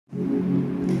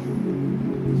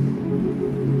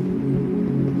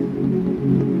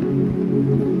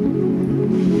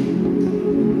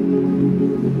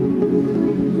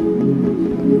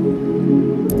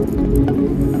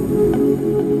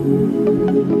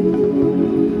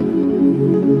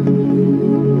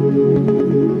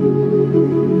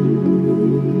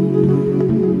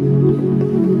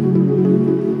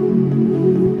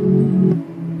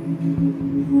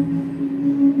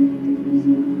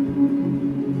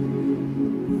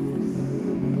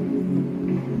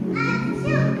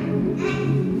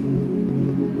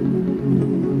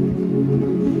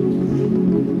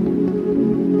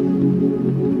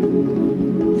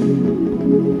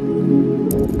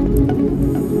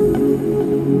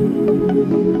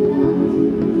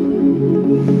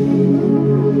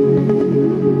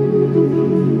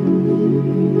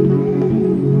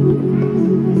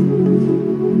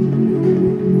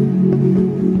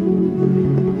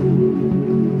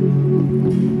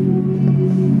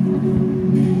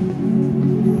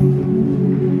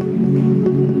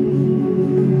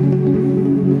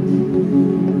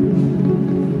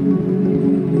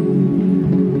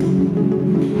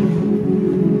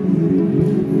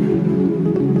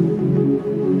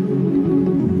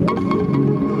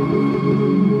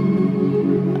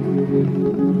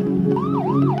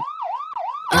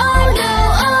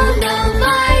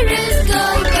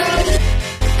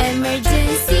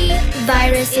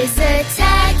Virus is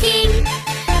attacking.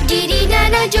 Didi,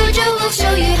 Nana, Jojo will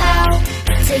show you how.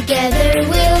 Together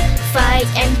we'll fight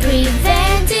and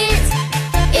prevent it.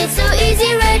 It's so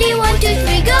easy, ready, 1, 2,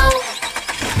 3, go!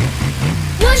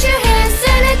 Wash your hands,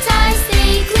 sanitize,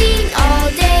 stay clean all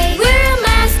day. Wear a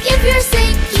mask if you're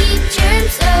sick, keep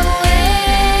germs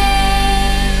away.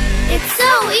 It's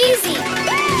so easy.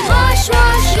 Wash,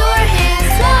 wash your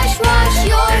hands, wash, wash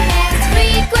your hands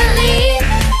frequently.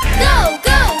 Go, go!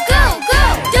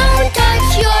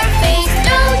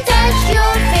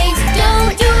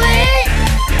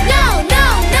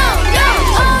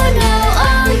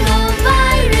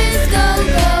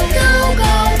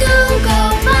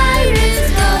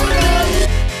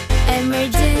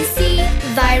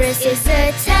 Is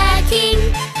attacking.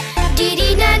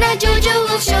 Didi, Nana, Jojo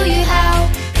will show you how.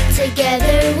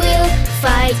 Together we'll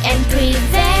fight and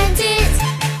prevent it.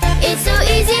 It's so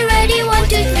easy, ready, 1,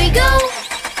 2, 3, go!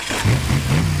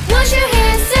 Wash your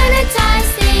hands, sanitize,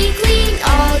 stay clean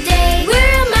all day. Wear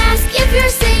a mask if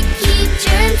you're sick, keep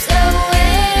germs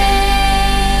away.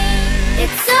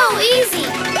 It's so easy.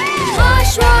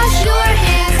 Wash, wash your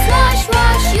hands, wash,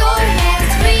 wash your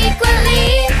hands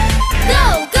frequently.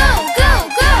 Go, go!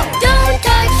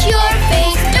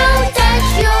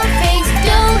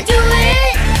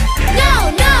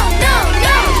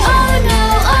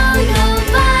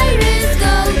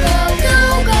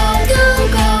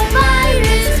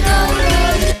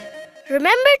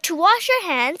 Remember to wash your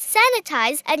hands,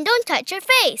 sanitize, and don't touch your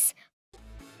face.